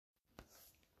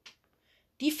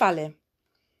Die Falle.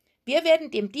 Wir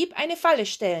werden dem Dieb eine Falle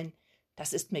stellen.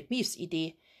 Das ist McMeefs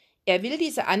Idee. Er will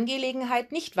diese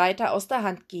Angelegenheit nicht weiter aus der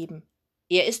Hand geben.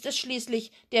 Er ist es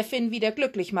schließlich, der Finn wieder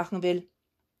glücklich machen will.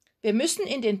 Wir müssen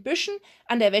in den Büschen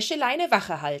an der Wäscheleine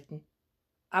Wache halten.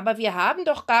 Aber wir haben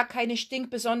doch gar keine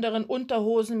stinkbesonderen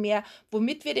Unterhosen mehr,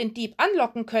 womit wir den Dieb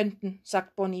anlocken könnten,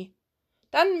 sagt Bonnie.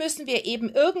 Dann müssen wir eben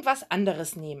irgendwas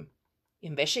anderes nehmen.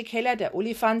 Im Wäschekeller der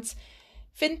Olifants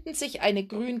finden sich eine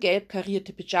grün-gelb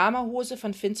karierte Pyjamahose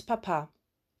von Finns Papa.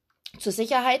 Zur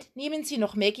Sicherheit nehmen sie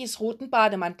noch Maggies roten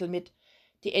Bademantel mit.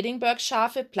 Die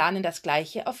Edinburgh-Schafe planen das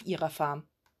Gleiche auf ihrer Farm.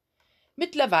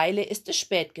 Mittlerweile ist es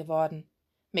spät geworden.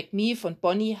 McMeef und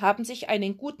Bonnie haben sich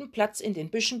einen guten Platz in den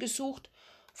Büschen gesucht,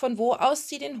 von wo aus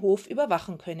sie den Hof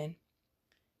überwachen können.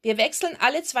 »Wir wechseln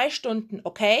alle 2 Stunden,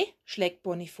 okay?« schlägt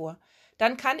Bonnie vor.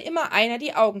 »Dann kann immer einer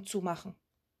die Augen zumachen.«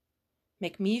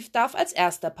 McMeef darf als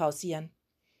erster pausieren.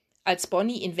 Als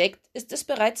Bonnie ihn weckt, ist es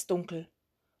bereits dunkel.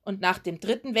 Und nach dem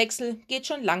 3. Wechsel geht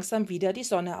schon langsam wieder die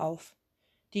Sonne auf.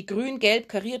 Die grün-gelb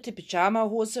karierte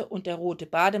Pyjamahose und der rote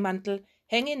Bademantel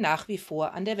hängen nach wie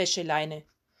vor an der Wäscheleine.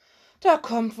 »Da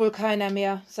kommt wohl keiner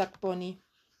mehr«, sagt Bonnie.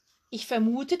 »Ich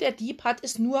vermute, der Dieb hat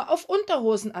es nur auf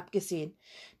Unterhosen abgesehen.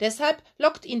 Deshalb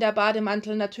lockt ihn der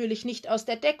Bademantel natürlich nicht aus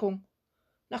der Deckung.«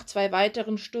 Nach 2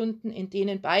 weiteren Stunden, in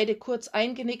denen beide kurz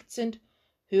eingenickt sind,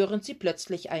 hören sie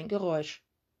plötzlich ein Geräusch.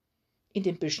 In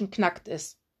den Büschen knackt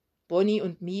es. Bonnie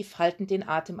und Mief halten den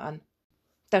Atem an.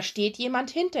 Da steht jemand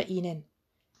hinter ihnen.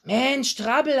 »Mensch,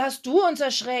 Trabbel, hast du uns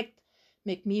erschreckt?«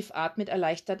 McMeef atmet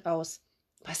erleichtert aus.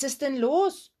 »Was ist denn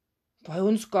los?« »Bei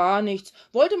uns gar nichts.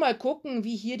 Wollte mal gucken,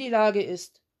 wie hier die Lage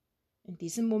ist.« In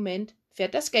diesem Moment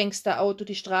fährt das Gangsterauto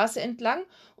die Straße entlang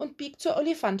und biegt zur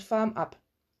Olifantfarm ab.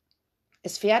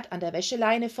 Es fährt an der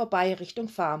Wäscheleine vorbei Richtung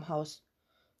Farmhaus.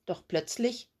 Doch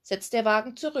plötzlich setzt der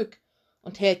Wagen zurück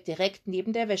und hält direkt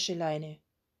neben der Wäscheleine.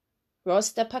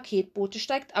 Ross, der Paketbote,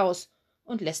 steigt aus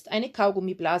und lässt eine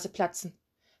Kaugummiblase platzen.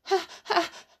 »Ha, ha,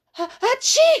 ha,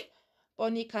 hatschi!«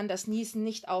 Bonnie kann das Niesen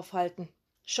nicht aufhalten.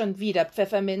 Schon wieder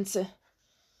Pfefferminze.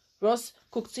 Ross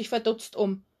guckt sich verdutzt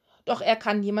um, doch er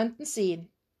kann niemanden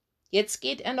sehen. Jetzt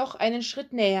geht er noch einen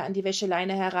Schritt näher an die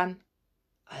Wäscheleine heran.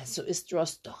 Also ist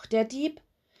Ross doch der Dieb?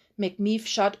 McMeef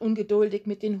schaut ungeduldig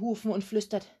mit den Hufen und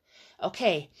flüstert.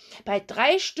 Okay, bei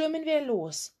 3 stürmen wir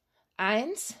los.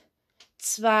 1,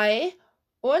 2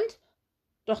 und...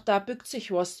 Doch da bückt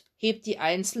sich Ross, hebt die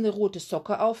einzelne rote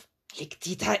Socke auf, liegt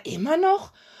die da immer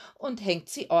noch und hängt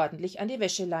sie ordentlich an die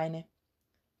Wäscheleine.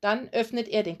 Dann öffnet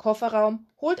er den Kofferraum,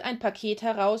 holt ein Paket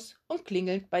heraus und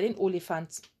klingelt bei den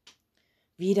Olifants.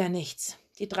 Wieder nichts.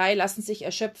 Die 3 lassen sich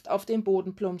erschöpft auf den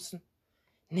Boden plumpsen.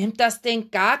 »Nimmt das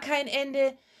Ding gar kein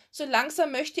Ende? So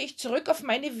langsam möchte ich zurück auf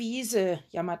meine Wiese«,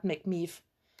 jammert McMeef.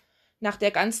 Nach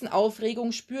der ganzen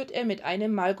Aufregung spürt er mit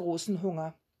einem Mal großen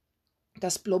Hunger.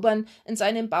 Das Blubbern in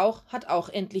seinem Bauch hat auch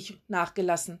endlich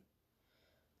nachgelassen.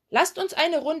 »Lasst uns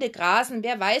eine Runde grasen,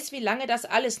 wer weiß, wie lange das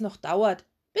alles noch dauert.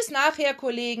 Bis nachher,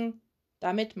 Kollegen.«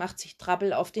 Damit macht sich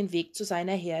Trabbel auf den Weg zu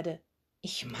seiner Herde.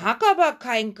 »Ich mag aber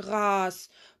kein Gras«,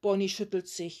 Bonnie schüttelt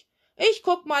sich. »Ich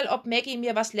guck mal, ob Maggie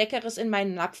mir was Leckeres in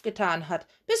meinen Napf getan hat.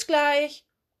 Bis gleich.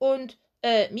 Und,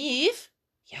 Mief?«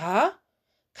 »Ja?«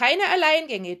 »Keine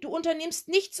Alleingänge. Du unternimmst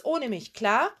nichts ohne mich,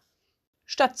 klar?«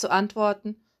 Statt zu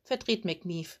antworten, verdreht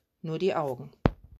McMeef nur die Augen.